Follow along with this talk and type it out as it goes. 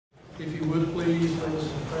If you would please, lead us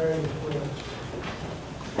in prayer and pledge.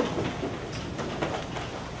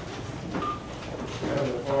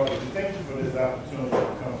 Heavenly Father, we thank you for this opportunity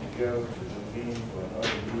to come together to convene for another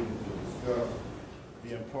meeting to discuss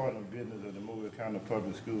the important business of the Mobile County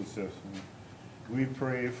Public School System. We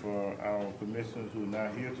pray for our commissioners who are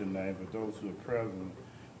not here tonight, but those who are present.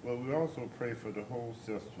 But we also pray for the whole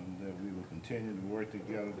system, that we will continue to work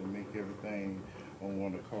together to make everything on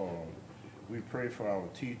one accord. We pray for our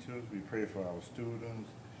teachers, we pray for our students,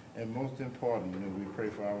 and most importantly, we pray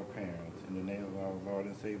for our parents. In the name of our Lord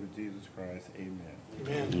and Savior Jesus Christ, amen.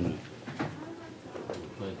 Amen.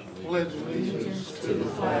 Pledge allegiance to the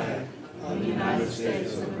flag of the United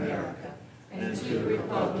States of America and to the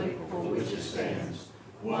republic for which it stands,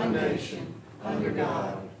 one nation, under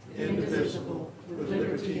God, indivisible, with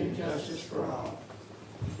liberty and justice for all.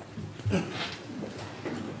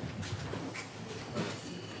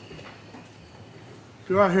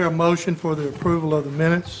 Do I hear a motion for the approval of the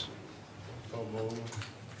minutes? So moved.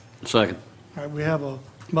 Second. All right, we have a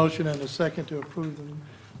motion and a second to approve the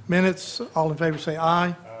minutes. All in favor say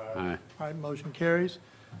aye. Aye. All right, motion carries. Is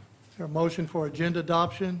there a motion for agenda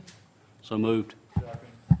adoption? So moved.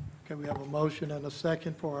 Okay, we have a motion and a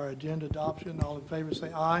second for our agenda adoption. All in favor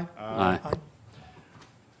say aye. Aye.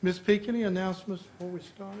 Ms. Peak, any announcements before we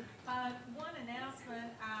start? One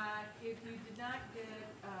announcement, if you did not get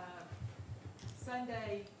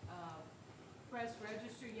Sunday press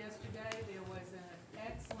register yesterday, there was an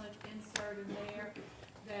excellent insert in there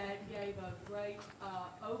that gave a great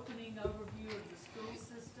opening overview of the school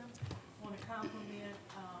system. I want to compliment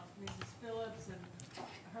Mrs. Phillips and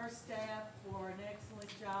her staff for an excellent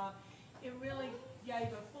job. It really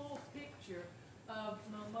gave a full picture of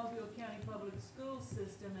the Mobile County Public School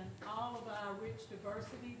System and all of our rich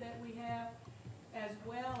diversity that we have, as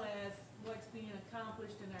well as what's being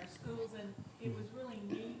accomplished in our schools. And it was really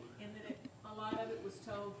neat in that a lot of it was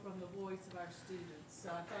told from the voice of our students. So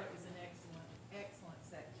I thought it was an excellent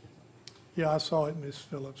section. Yeah, I saw it, Ms.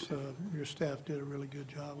 Phillips. Your staff did a really good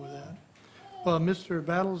job with that. Mr.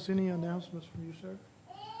 Battles, any announcements from you, sir?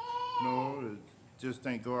 No, just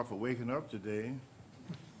thank God for waking up today.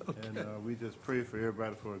 Okay. And we just pray for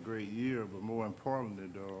everybody for a great year, but more importantly,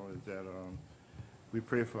 though, is that we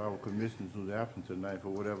pray for our commissioners who's absent tonight for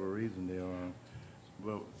whatever reason they are.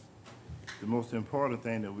 But the most important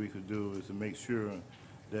thing that we could do is to make sure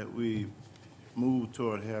that we move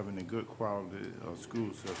toward having a good quality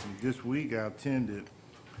school system. This week I attended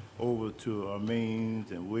over to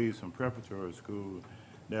Maines and Williamson Preparatory School.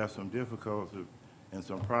 There are some difficulties and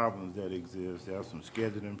some problems that exist. There are some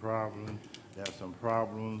scheduling problems. There are some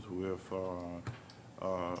problems with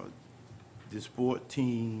the sport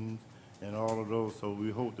teams and all of those. So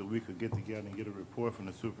we hope that we could get together and get a report from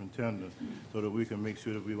the superintendent so that we can make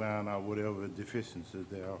sure that we line out whatever deficiencies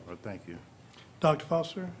there are. Thank you. Dr.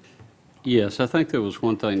 Foster? Yes, I think there was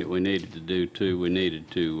one thing that we needed to do, too. We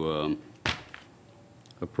needed to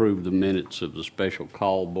approve the minutes of the special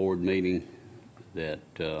call board meeting that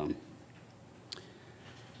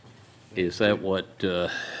is that what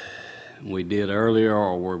we did earlier,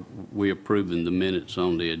 or were we approving the minutes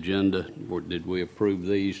on the agenda? Or did we approve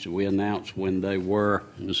these? Did we announce when they were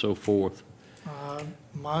and so forth?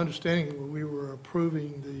 My understanding, we were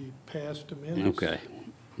approving the past minutes. Okay,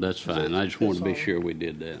 that's fine. I just wanted to be sure we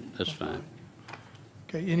did that. That's fine.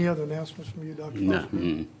 Okay, any other announcements from you, Dr. No.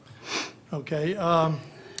 Foster? Okay,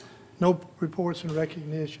 no reports and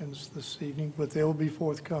recognitions this evening, but they will be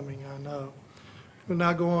forthcoming, I know. We'll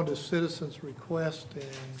now go on to citizens' request, and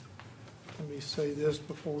let me say this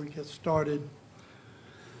before we get started.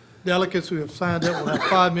 Delegates who have signed up will have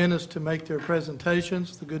 5 minutes to make their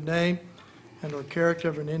presentations. The good name and or character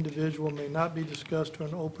of an individual may not be discussed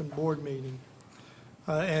during an open board meeting.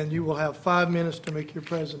 And you will have 5 minutes to make your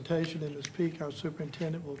presentation, and Ms. Peak, our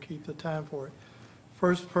superintendent, will keep the time for it.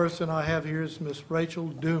 First person I have here is Ms. Rachel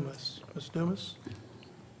Dumas. Ms. Dumas?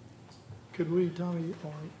 Could we, Tommy,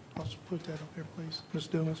 or I'll put that up here, please. Ms.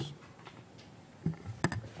 Dumas?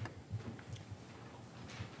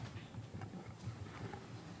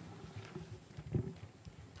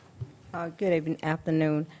 Good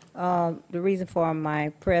afternoon. The reason for my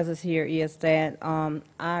presence here is that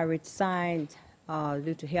I resigned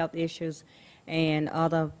due to health issues and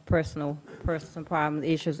other personal problem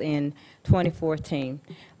issues in 2014.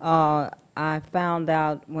 I found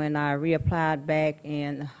out when I reapplied back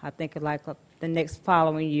in, I think like the next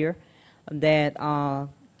following year, that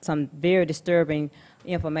some very disturbing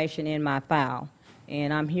information in my file.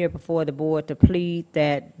 And I'm here before the board to plead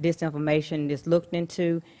that this information is looked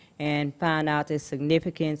into and find out the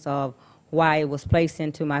significance of why it was placed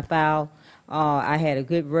into my file. I had a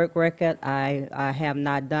good work record. I have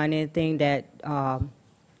not done anything that,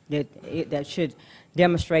 that should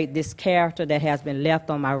demonstrate this character that has been left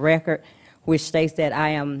on my record, which states that I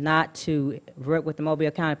am not to work with the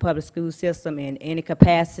Mobile County Public School System in any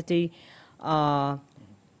capacity,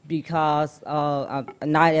 because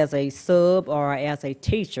not as a sub or as a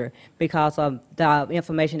teacher, because of the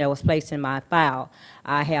information that was placed in my file.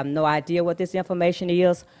 I have no idea what this information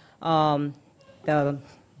is. The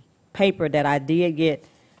paper that I did get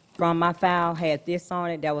from my file had this on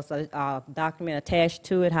it. There was a document attached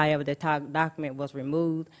to it. However, the document was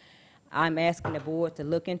removed. I'm asking the board to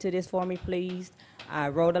look into this for me, please. I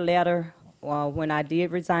wrote a letter when I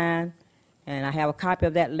did resign, and I have a copy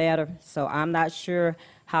of that letter, so I'm not sure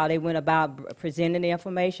how they went about presenting the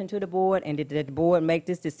information to the board, and did the board make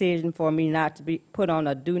this decision for me not to be put on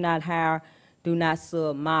a do not hire, do not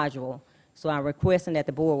sub module. So I'm requesting that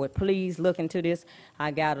the board would please look into this.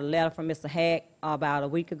 I got a letter from Mr. Hack about a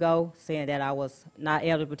week ago saying that I was not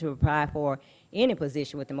eligible to apply for any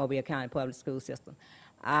position with the Mobile County Public School System.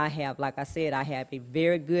 I have, like I said, I have a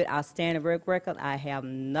very good, outstanding work record. I have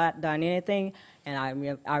not done anything, and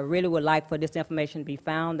I really would like for this information to be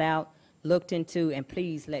found out, looked into, and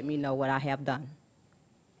please let me know what I have done.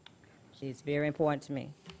 It's very important to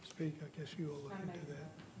me. Speak, I guess you will look into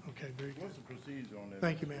that. Okay, very good. What's the procedure on that?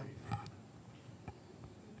 Thank you, ma'am.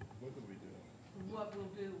 What do we do? What we'll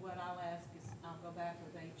do, what I'll ask is, I'll go back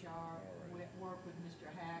with HR, work with Mr.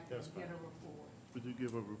 Hack, and That's get fine. a report. Would you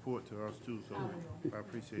give a report to us too, so I will. I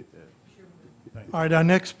appreciate that. Sure. Thank you. All right, our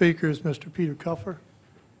next speaker is Mr. Peter Cuffer.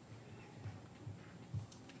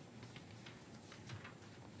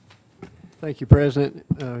 Thank you, President.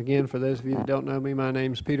 Again, for those of you that don't know me, my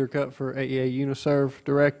name's Peter Cutfer, AEA UNISERV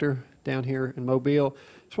Director down here in Mobile.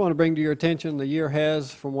 Just want to bring to your attention, the year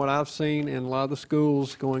has, from what I've seen in a lot of the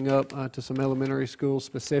schools, going up to some elementary schools,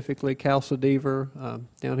 specifically Calcidever,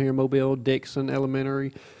 down here in Mobile, Dixon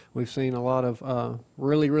Elementary. We've seen a lot of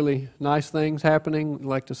really, really nice things happening. We'd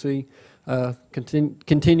like to see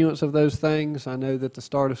continuance of those things. I know that the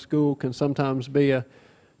start of school can sometimes be a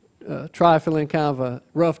trifling kind of a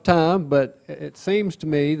rough time, but it seems to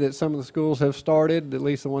me that some of the schools have started, at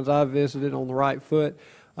least the ones I've visited, on the right foot.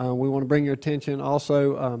 We want to bring your attention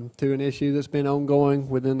also to an issue that's been ongoing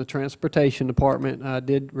within the Transportation Department. I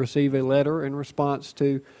did receive a letter in response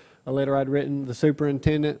to a letter I'd written the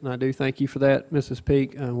superintendent, and I do thank you for that, Mrs.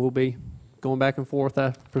 Peak. We'll be going back and forth,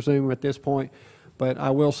 I presume, at this point. But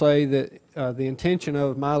I will say that the intention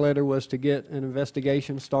of my letter was to get an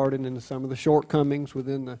investigation started into some of the shortcomings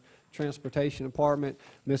within the Transportation Department.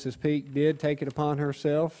 Mrs. Peak did take it upon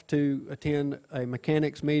herself to attend a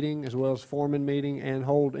mechanics meeting as well as foreman meeting and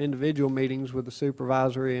hold individual meetings with the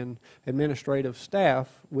supervisory and administrative staff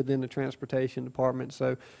within the Transportation Department.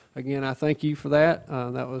 So again, I thank you for that.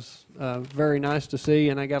 That was very nice to see,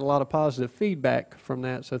 and I got a lot of positive feedback from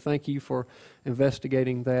that. So thank you for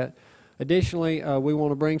investigating that. Additionally, we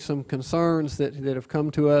want to bring some concerns that have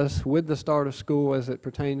come to us with the start of school as it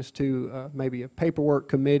pertains to maybe a paperwork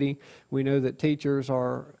committee. We know that teachers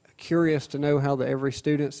are curious to know how the Every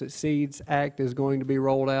Student Succeeds Act is going to be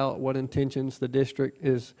rolled out, what intentions the district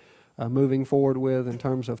is moving forward with in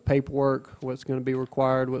terms of paperwork, what's going to be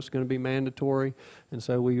required, what's going to be mandatory. And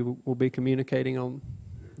so we will be communicating on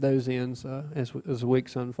those ends as the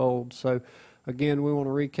weeks unfold. So again, we want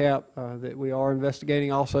to recap that we are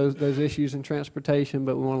investigating also those issues in transportation,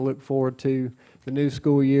 but we want to look forward to the new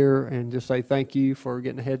school year and just say thank you for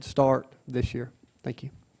getting a head start this year. Thank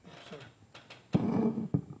you.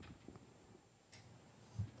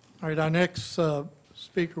 All right, our next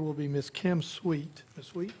speaker will be Ms. Kim Sweet. Ms.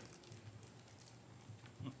 Sweet?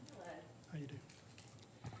 How you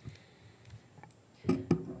do?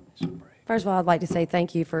 First of all, I'd like to say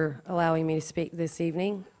thank you for allowing me to speak this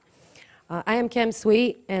evening. I am Kim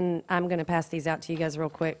Sweet, and I'm going to pass these out to you guys real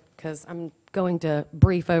quick because I'm going to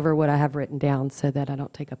brief over what I have written down so that I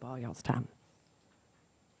don't take up all y'all's time.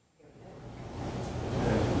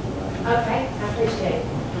 Okay, I appreciate it.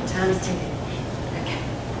 My time is ticking. Okay.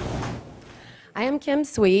 I am Kim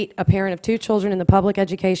Sweet, a parent of 2 children in the public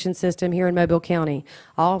education system here in Mobile County.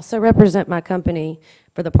 I also represent my company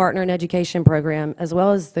for the Partner in Education program, as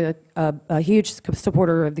well as a huge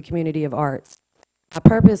supporter of the community of arts. My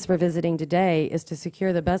purpose for visiting today is to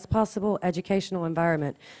secure the best possible educational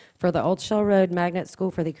environment for the Old Shell Road Magnet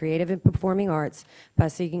School for the Creative and Performing Arts by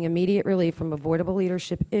seeking immediate relief from avoidable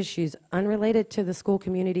leadership issues unrelated to the school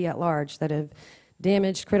community at large that have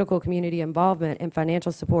damaged critical community involvement and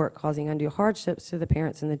financial support, causing undue hardships to the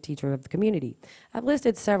parents and the teacher of the community. I've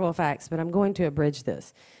listed several facts, but I'm going to abridge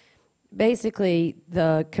this. Basically,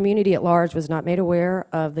 the community at large was not made aware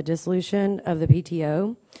of the dissolution of the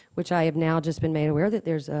PTO, which I have now just been made aware that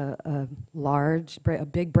there's a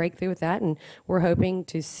big breakthrough with that, and we're hoping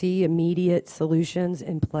to see immediate solutions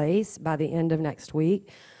in place by the end of next week.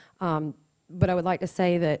 But I would like to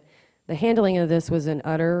say that the handling of this was an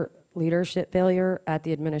utter leadership failure at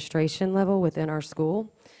the administration level within our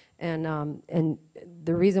school. And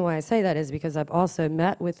the reason why I say that is because I've also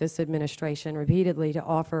met with this administration repeatedly to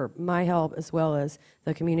offer my help as well as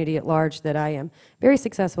the community at large that I am very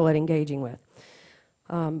successful at engaging with.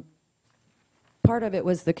 Part of it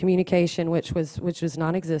was the communication, which was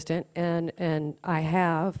non-existent, and I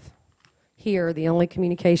have here the only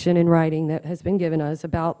communication in writing that has been given us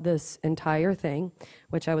about this entire thing,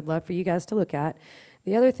 which I would love for you guys to look at.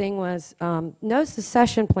 The other thing was no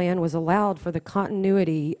succession plan was allowed for the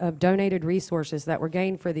continuity of donated resources that were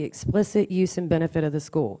gained for the explicit use and benefit of the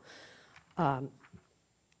school.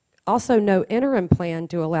 Also, no interim plan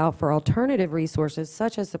to allow for alternative resources,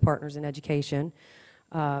 such as the Partners in Education,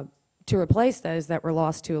 to replace those that were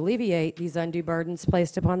lost to alleviate these undue burdens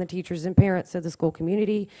placed upon the teachers and parents of the school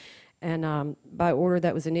community, and by order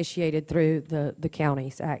that was initiated through the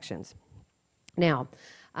county's actions. Now,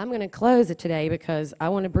 I'm going to close it today because I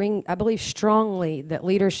want to bring, I believe strongly that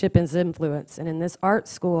leadership is influence, and in this art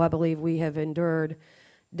school, I believe we have endured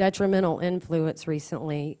detrimental influence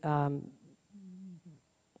recently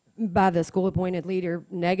by the school-appointed leader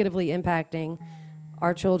negatively impacting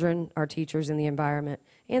our children, our teachers, and the environment,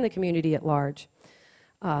 and the community at large.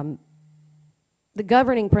 The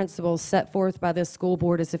governing principles set forth by this school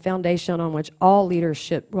board is the foundation on which all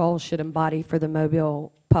leadership roles should embody for the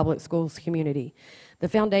Mobile Public Schools community. The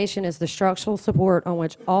foundation is the structural support on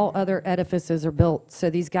which all other edifices are built, so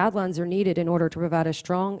these guidelines are needed in order to provide a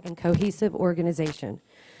strong and cohesive organization.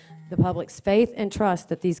 The public's faith and trust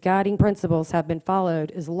that these guiding principles have been followed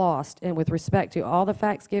is lost, and with respect to all the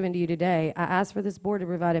facts given to you today, I ask for this board to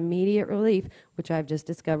provide immediate relief, which I've just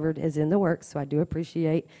discovered is in the works, so I do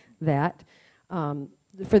appreciate that,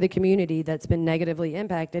 for the community that's been negatively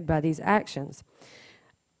impacted by these actions.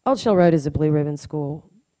 Old Shell Road is a blue ribbon school.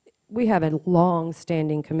 We have a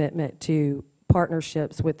long-standing commitment to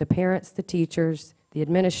partnerships with the parents, the teachers, the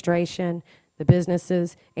administration, the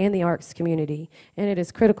businesses, and the arts community. And it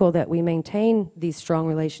is critical that we maintain these strong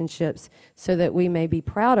relationships so that we may be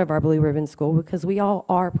proud of our Blue Ribbon School, because we all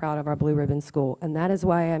are proud of our Blue Ribbon School. And that is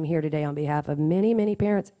why I'm here today on behalf of many, many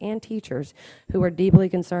parents and teachers who are deeply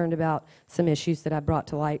concerned about some issues that I brought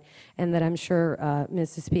to light and that I'm sure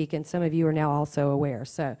Mrs. Peak and some of you are now also aware.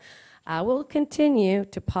 So I will continue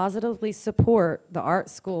to positively support the art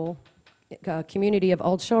school community of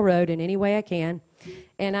Old Shell Road in any way I can.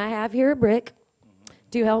 And I have here a brick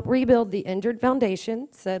to help rebuild the injured foundation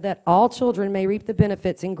so that all children may reap the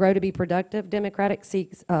benefits and grow to be productive, democratic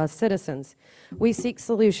citizens. We seek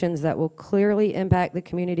solutions that will clearly impact the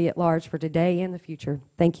community at large for today and the future.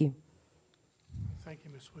 Thank you. Thank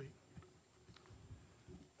you, Ms. Sweet.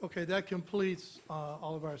 Okay, that completes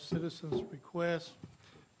all of our citizens' requests.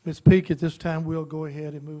 Ms. Peak, at this time, we'll go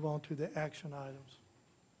ahead and move on to the action items.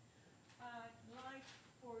 I'd like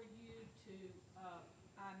for you to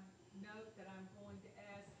note that I'm going to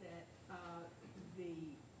ask that the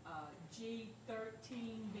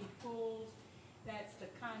G13 be pulled. That's the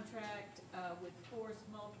contract with Force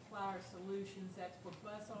Multiplier Solutions. That's for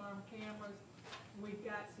bus arm cameras. We've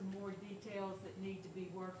got some more details that need to be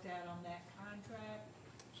worked out on that contract.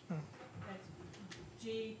 That's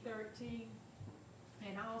G13.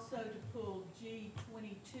 And also to pull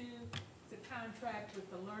G22, it's a contract with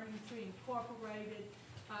the Learning Tree Incorporated.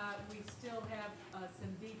 We still have some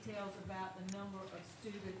details about the number of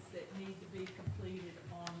students that need to be completed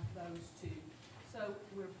on those two. So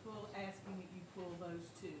we're asking that you pull those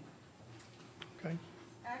two. Okay.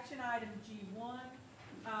 Action item G1,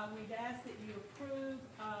 we'd ask that you approve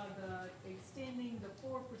extending the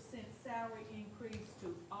 4% salary increase to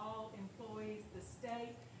all employees. The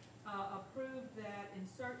state approved that in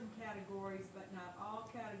certain categories, but not all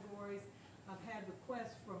categories. I've had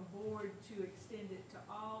requests from board to extend it to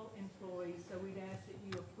all employees, so we'd ask that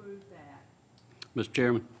you approve that. Mr.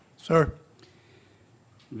 Chairman, Sir.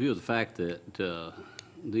 in view of the fact that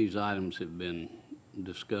these items have been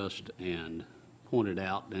discussed and pointed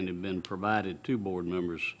out and have been provided to board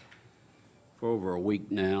members for over a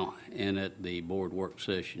week now, and at the board work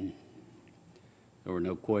session, there were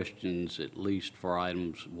no questions, at least for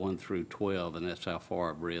items 1 through 12, and that's how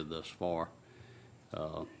far I've read thus far.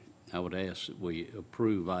 I would ask that we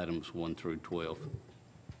approve items 1 through 12.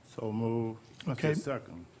 So move. Okay.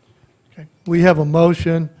 Second. Okay. We have a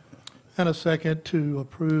motion and a second to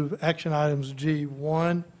approve action items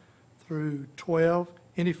G1 through 12.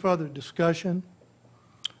 Any further discussion?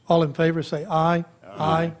 All in favor, say aye.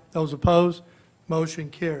 Aye. Those opposed, motion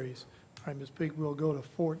carries. All right, Ms. Peak, we'll go to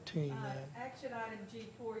 14 then. Action item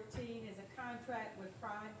G14 is a contract with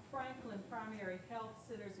Franklin Primary Health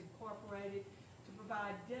Centers Incorporated to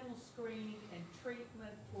provide dental screening and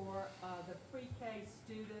treatment for the pre-K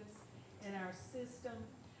students in our system.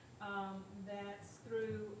 That's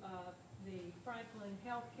through the Franklin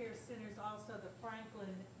Healthcare Centers, also the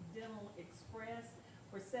Franklin Dental Express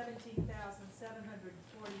for $17,748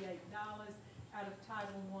 out of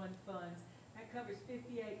Title I funds. That covers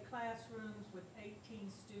 58 classrooms with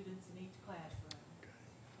 18 students in each classroom.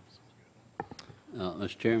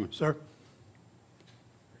 Mr. Chairman, Sir?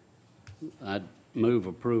 I'd move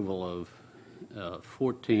approval of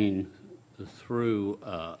 14 through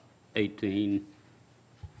 18,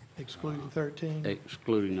 Excluding 13?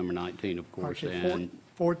 excluding number 19, of course, Okay, and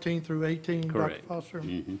 14 through 18, Dr. correct. Foster?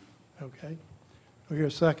 Mhm. Okay. We hear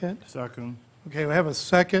a second? Second. Okay, we have a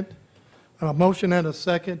second, a motion and a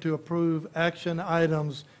second to approve action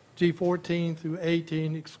items G14 through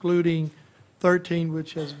 18, excluding 13,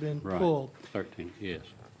 which has been Right. pulled. 13, yes.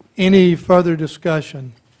 Any further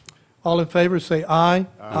discussion? All in favor, say aye.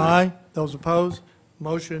 Aye. Those opposed,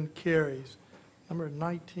 motion carries. Number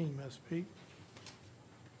 19, Ms. Peak.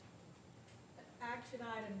 Action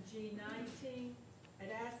item G19, I'd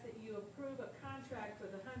ask that you approve a contract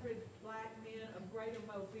with 100 Black Men of Greater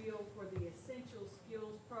Mobile for the Essential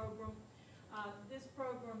Skills Program. This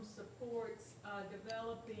program supports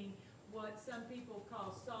developing what some people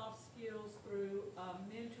call soft skills through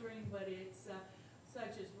mentoring, but it's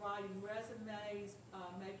such as writing resumes,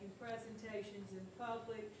 making presentations in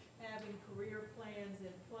public, having career plans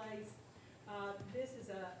in place. This is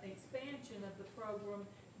an expansion of the program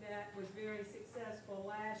that was very successful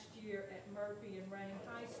last year at Murphy and Rain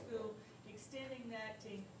High School, extending that to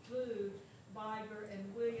include Biger and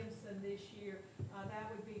Williamson this year. That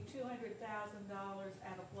would be $200,000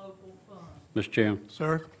 out of local funds. Mr. Chairman,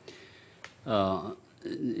 Sir?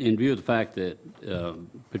 in view of the fact that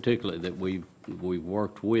particularly that we've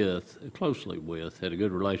worked closely with, had a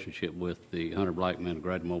good relationship with the 100 Black Men of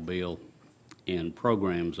Greater Mobile in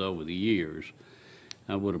programs over the years,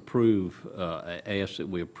 I would ask that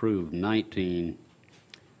we approve 19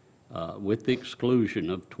 with the exclusion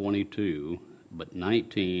of 22, but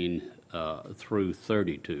 19 through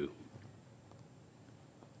 32.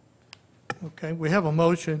 Okay, we have a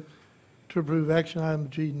motion to approve action item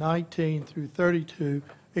G19 through 32,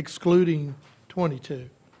 excluding 22.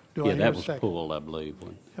 Do I Yeah, hear a that was second? pulled, I believe,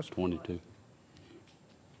 when Yes. 22.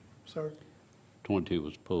 Sir? 22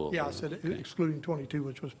 was pulled. Yeah, I said Okay. excluding 22,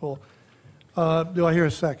 which was pulled. Do I hear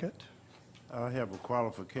a second? I have a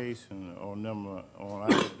qualification on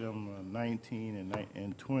item 19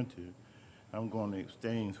 and 20. I'm going to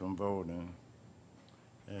abstain from voting,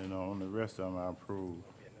 and on the rest of them, I approve.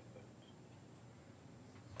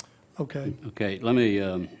 Okay, Okay, let me,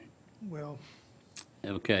 well,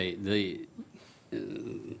 okay,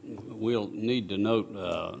 we'll need to note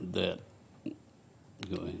that,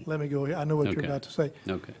 go ahead. let me go here. I know what you're Okay. about to say.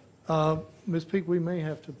 Okay. Ms. Peak, we may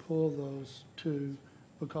have to pull those two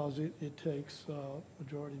because it takes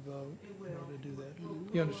majority vote in order to do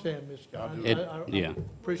that. You understand, Ms. John? Yeah.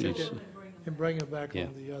 Appreciate It's- it, and bring it back Yeah.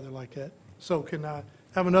 on the other like that. So can I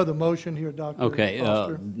have another motion here, Dr. Okay,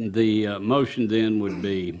 Foster? the motion then would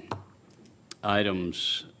be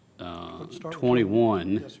items Let's start with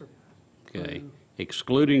 21, Yes, sir. okay,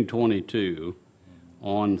 excluding 22,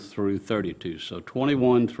 on through 32. So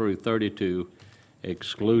 21 through 32,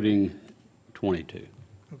 excluding 22.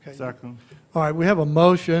 Okay. Second. All right, we have a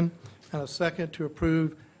motion and a second to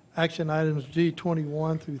approve action items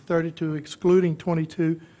G21 through 32, excluding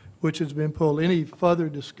 22, which has been pulled. Any further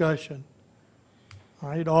discussion? All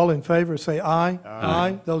right, all in favor, say aye.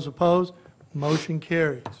 Aye. Those opposed, motion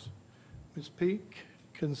carries. Ms. Peak,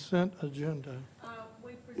 consent agenda.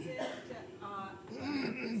 We present,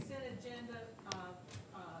 consent agenda,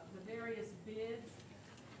 the various bids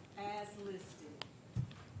as listed.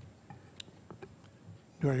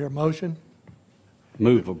 Do I hear a motion?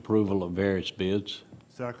 Move approval of various bids.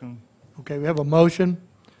 Second. Okay, we have a motion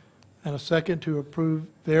and a second to approve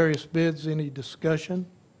various bids. Any discussion?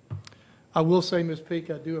 I will say, Ms. Peak,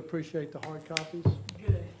 I do appreciate the hard copies.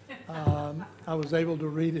 Good. I was able to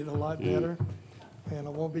read it a lot better, and I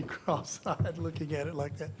won't be cross-eyed looking at it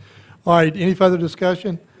like that. All right, any further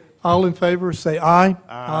discussion? All in favor, say aye.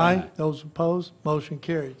 Aye. Those opposed, motion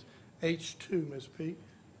carries. H2, Ms. Peak.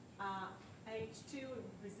 H2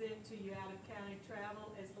 would present to you out-of-county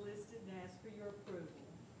travel as listed and ask for your approval.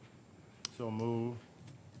 So move.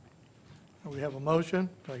 We have a motion.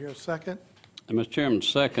 Do I hear a second? Mr. Chairman,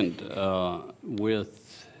 second,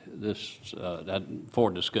 with this,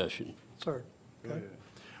 for discussion. Sir. Okay.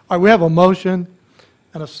 All right, we have a motion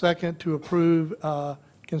and a second to approve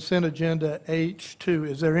consent agenda H2.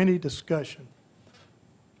 Is there any discussion?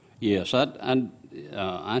 Yes,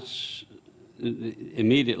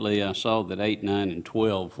 immediately I saw that 8, 9, and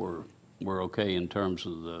 12 were okay in terms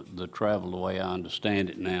of the travel, the way I understand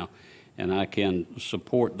it now, and I can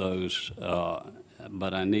support those,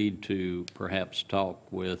 but I need to perhaps talk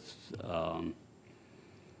with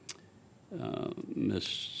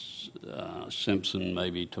Ms. Simpson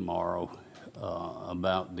maybe tomorrow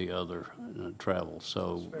about the other travel.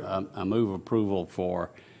 So I move approval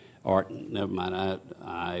for, or never mind,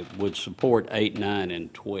 I would support 8, 9,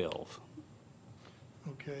 and 12.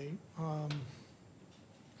 Okay. On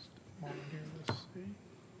here, let's see.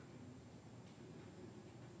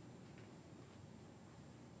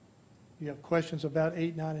 You have questions about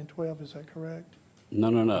 8, 9, and 12, is that correct? No,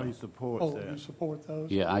 no, Oh, no. he supports Oh, you that. support those?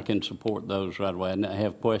 Yeah, I can support those right away. And I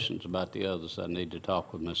have questions about the others I need to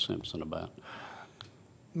talk with Ms. Simpson about.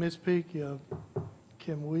 Ms. Peak,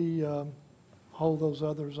 can we hold those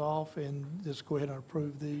others off and just go ahead and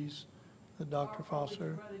approve these, Dr. Or Foster? would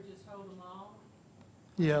you rather just hold them all?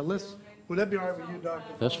 Yeah, let's, would that be all right with you, Dr.?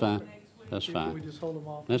 That's Foster? fine. That's Can we fine. just hold them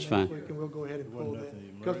off? That's for next fine. week, and we'll go ahead and It pull wasn't that,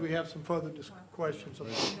 nothing because we have some further questions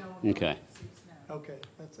about it. Okay. Okay,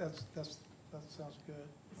 that sounds good.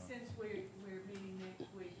 Since we're meeting next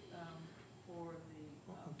week, for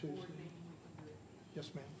the, On board Tuesday. meeting, we can do it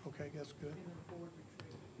Yes, ma'am. Okay, that's good. in the board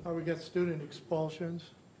retreat. All right, we got student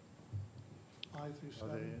expulsions, I through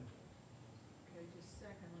Are they 7. in? Okay, just a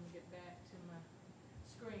second, let me get back to my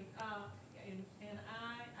screen. And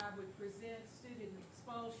I would present student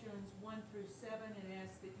expulsions 1 through 7 and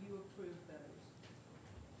ask that you approve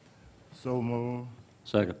those. So move.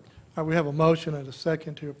 Second. All right, we have a motion and a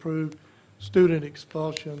second to approve student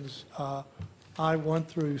expulsions, I-1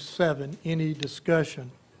 through 7. Any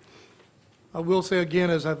discussion? I will say again,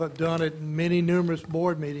 as I've done at many numerous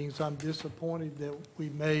board meetings, I'm disappointed that we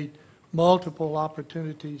made multiple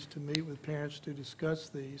opportunities to meet with parents to discuss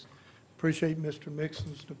these. Appreciate Mr.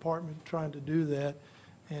 Mixon's department trying to do that,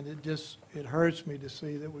 and it hurts me to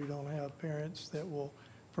see that we don't have parents that will,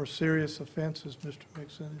 for serious offenses, Mr.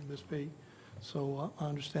 Mixon and Ms. Peak. So I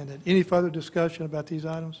understand that. Any further discussion about these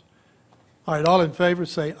items? All right, all in favor,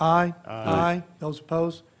 say aye. Aye. Those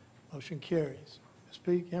opposed, motion carries. Ms.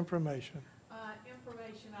 Peak, information.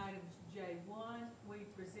 Information items J1, we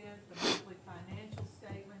present the monthly financial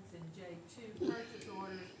statements, and J2, purchase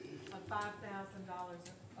orders of $5,000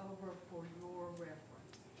 over for your reference.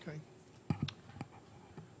 Okay.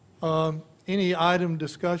 Any item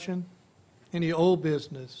discussion? Any old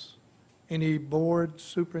business? Any board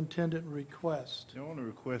superintendent request? The only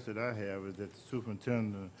request that I have is that the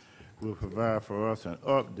superintendent will provide for us an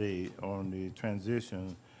update on the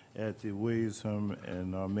transition at the Williamson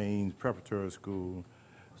and Maines Preparatory School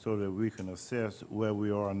so that we can assess where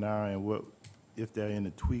we are now and what, if there are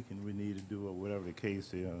any tweaking we need to do or whatever the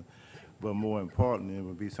case is. But more importantly, it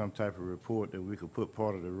would be some type of report that we could put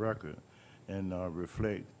part of the record and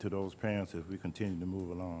reflect to those parents as we continue to move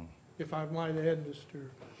along. If I might add, Mr.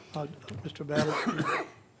 Ballard,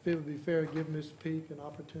 if it would be fair, give Ms. Peak an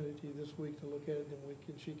opportunity this week to look at it,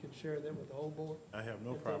 then she can share that with the whole board. I have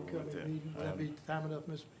no at the problem with upcoming that. meeting. Would that be time enough,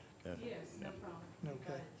 Ms. Peak? Yes, no problem.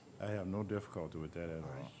 Okay. I have no difficulty with that at All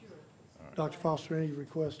right. all. Sure. Dr. Foster, any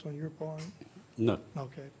requests on your part? No.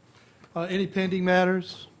 Okay. Any pending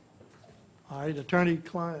matters? All right,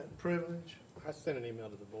 attorney-client privilege. I sent an email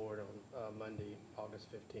to the board on Monday, August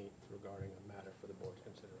 15th, regarding a matter for the board's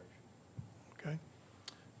consideration. Okay.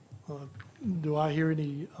 Do I hear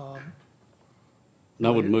any, I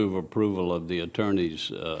would move approval of the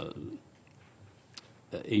attorney's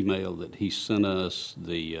email that he sent us,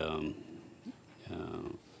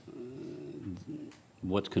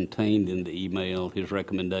 what's contained in the email, his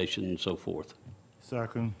recommendation, and so forth.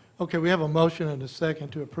 Second. okay, we have a motion and a second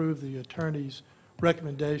to approve the attorney's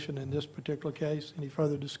recommendation in this particular case. Any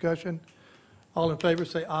further discussion? All in favor,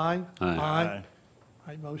 say aye. Aye. All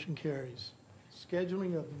right, motion carries.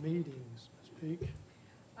 Scheduling of meetings, Ms. Peak.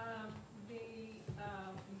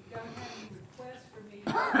 Don't have any requests for me,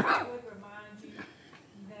 but I would remind you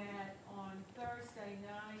that on Thursday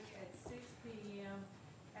night at 6 p.m.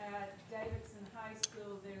 at Davidson High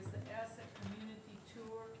School, there's the ESSA Community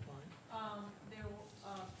Tour.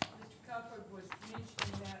 Mr. Cufford was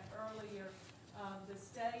mentioning that earlier. The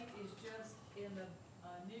state is just in the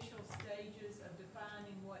initial stages of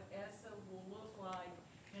defining what ESSA will look like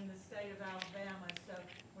in the state of Alabama. So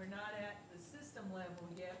we're not at the system level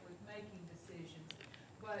yet with making decisions.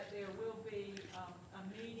 But there will be a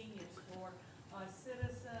meeting. It's for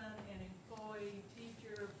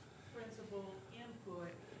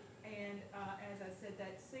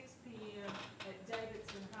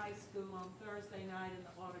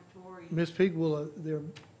Ms. Peak, will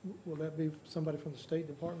that be somebody from the State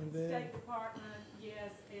Department there? State Department,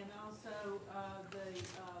 yes, and also the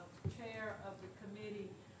chair of the committee,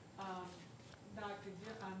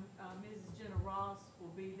 Mrs. Jenna Ross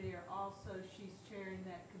will be there also. She's chairing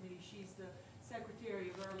that committee. She's the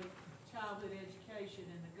Secretary of Early Childhood Education,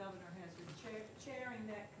 and the governor has her chairing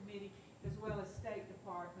that committee, as well as State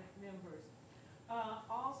Department members.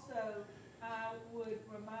 Also, I would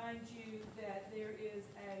remind you that there is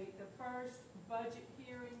the first budget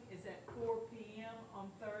hearing is at 4 p.m. on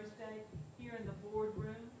Thursday here in the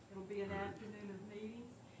boardroom. It'll be an afternoon of meetings.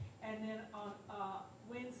 And then on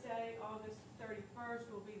Wednesday, August 31st,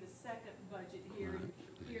 will be the second budget hearing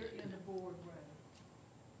here in the boardroom.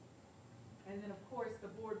 And then, of course, the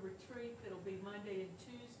board retreat, that'll be Monday and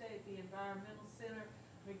Tuesday at the Environmental Center,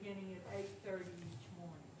 beginning at 8:30 each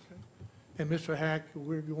morning. And Mr. Hack,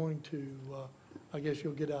 we're going to, I guess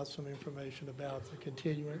you'll get out some information about the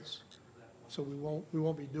continuance, so we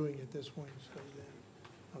won't be doing it this Wednesday then,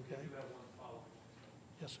 okay?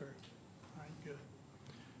 Yes, sir. All right,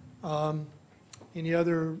 good. Any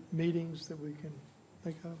other meetings that we can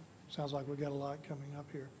think of? Sounds like we've got a lot coming up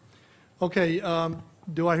here. Okay,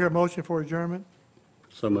 do I hear a motion for adjournment?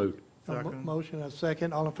 So moved. Second. Motion and a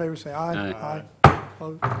second. All in favor, say aye. Aye. Aye.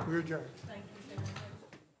 We're adjourned. Thank you very much.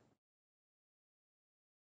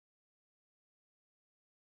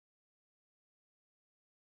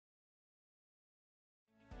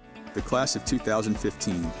 The class of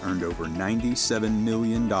 2015 earned over $97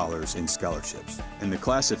 million in scholarships, and the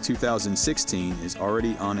class of 2016 is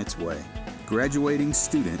already on its way, graduating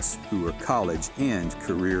students who are college and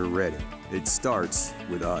career ready. It starts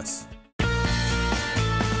with us.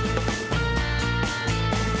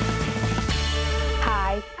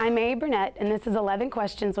 Hi, I'm Mary Burnett, and this is 11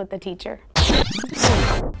 Questions with the Teacher.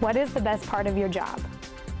 What is the best part of your job?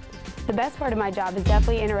 The best part of my job is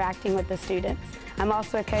definitely interacting with the students. I'm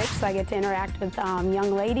also a coach, so I get to interact with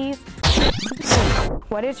young ladies.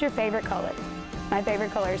 What is your favorite color? My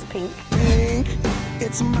favorite color is pink. Pink,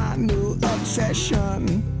 it's my new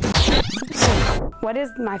obsession. What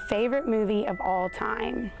is my favorite movie of all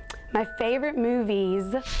time? My favorite movies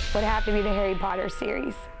would have to be the Harry Potter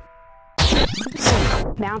series.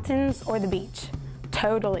 Mountains or the beach?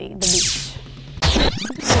 Totally the beach.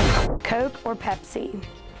 Coke or Pepsi?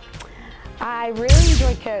 I really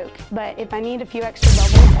enjoy Coke, but if I need a few extra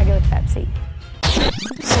bubbles, I go with Pepsi.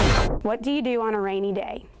 What do you do on a rainy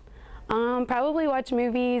day? Probably watch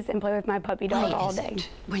movies and play with my puppy dog all day.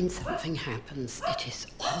 When something happens, it is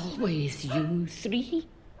always you three?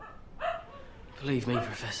 Believe me,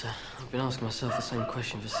 Professor, I've been asking myself the same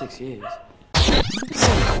question for 6 years.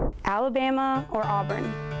 Alabama or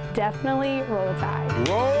Auburn? Definitely Roll Tide.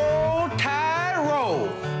 Roll Tide, roll!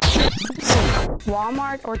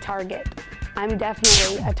 Walmart or Target? I'm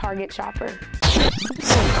definitely a Target shopper.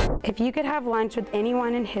 If you could have lunch with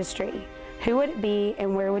anyone in history, who would it be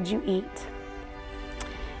and where would you eat?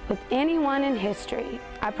 With anyone in history,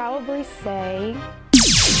 I'd probably say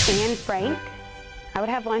Anne Frank. I would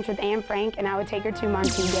have lunch with Anne Frank and I would take her to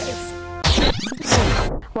Montego.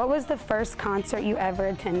 What was the first concert you ever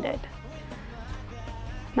attended?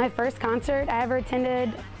 My first concert I ever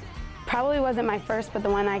attended probably wasn't my first, but the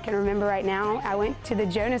one I can remember right now. I went to the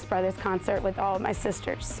Jonas Brothers concert with all of my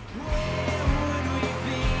sisters.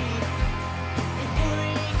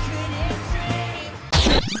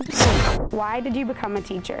 Why did you become a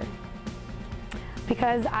teacher?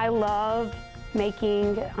 Because I love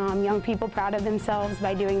making young people proud of themselves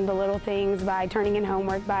by doing the little things, by turning in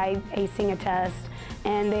homework, by acing a test,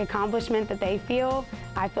 and the accomplishment that they feel,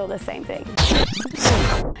 I feel the same thing.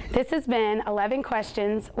 This has been 11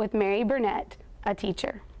 Questions with Mary Burnett, a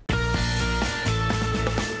teacher.